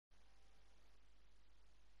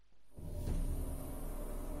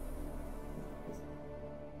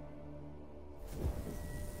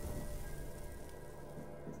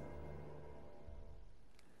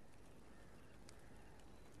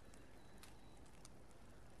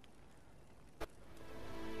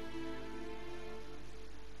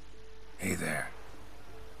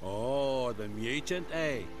Regent,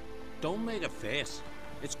 eh? Don't make a face.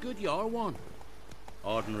 It's good you're one.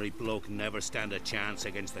 Ordinary bloke never stand a chance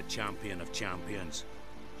against the champion of champions.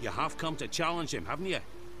 You have come to challenge him, haven't you?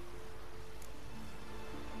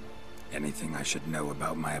 Anything I should know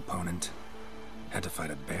about my opponent? Had to fight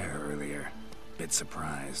a bear earlier. Bit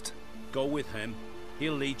surprised. Go with him.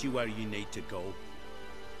 He'll lead you where you need to go.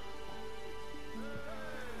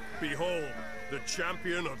 Behold, the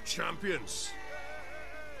champion of champions.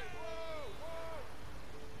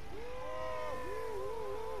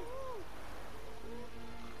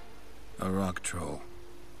 A rock troll.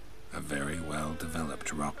 A very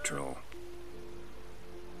well-developed rock troll.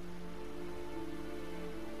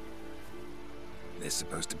 This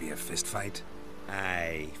supposed to be a fist fight?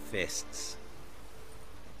 Aye, fists.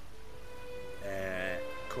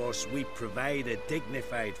 Of course, we provide a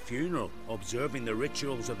dignified funeral, observing the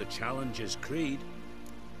rituals of the Challenger's Creed.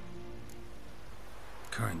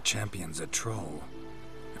 Current champion's a troll.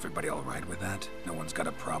 Everybody all right with that? No one's got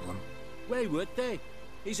a problem? Why would they?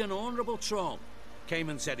 He's an honourable troll. Came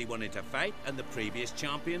and said he wanted to fight, and the previous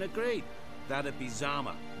champion agreed. That'd be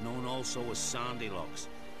Zama, known also as Sandylocks.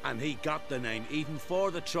 And he got the name even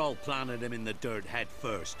before the troll planted him in the dirt head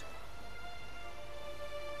first.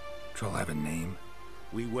 Troll have a name?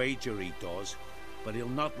 We wager he does, but he'll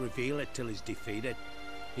not reveal it till he's defeated.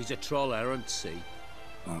 He's a troll errant, see?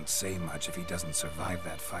 Won't say much if he doesn't survive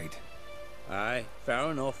that fight. Aye,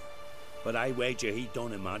 fair enough. But I wager he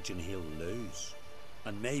don't imagine he'll lose.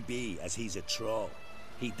 And maybe, as he's a troll,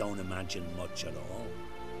 he don't imagine much at all.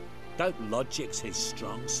 Doubt logic's his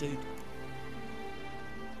strong suit.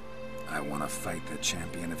 I want to fight the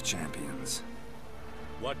champion of champions.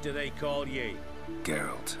 What do they call ye?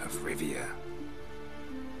 Geralt of Rivia.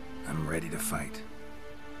 I'm ready to fight.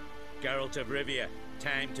 Geralt of Rivia,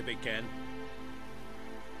 time to begin.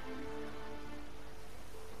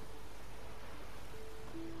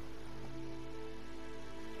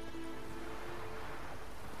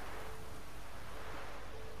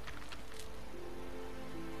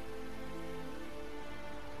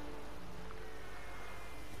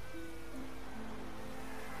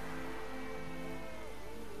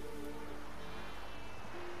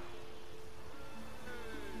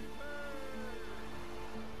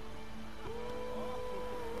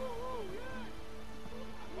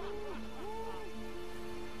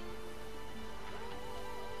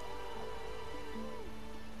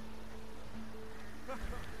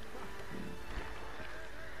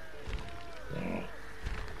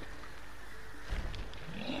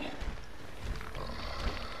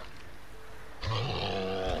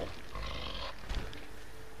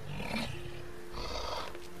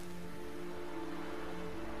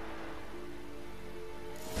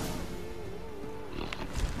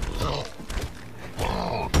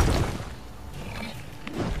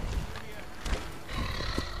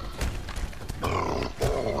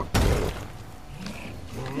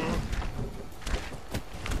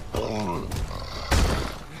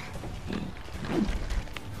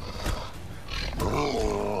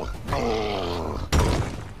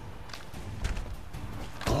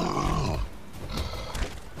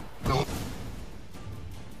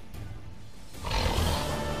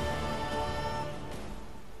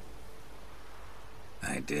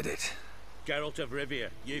 Did it. Geralt of Rivia,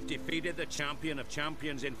 you've defeated the champion of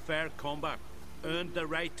champions in fair combat. Earned the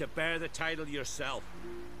right to bear the title yourself.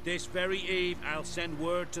 This very eve, I'll send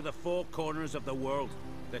word to the four corners of the world.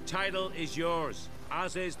 The title is yours,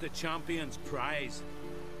 as is the champion's prize.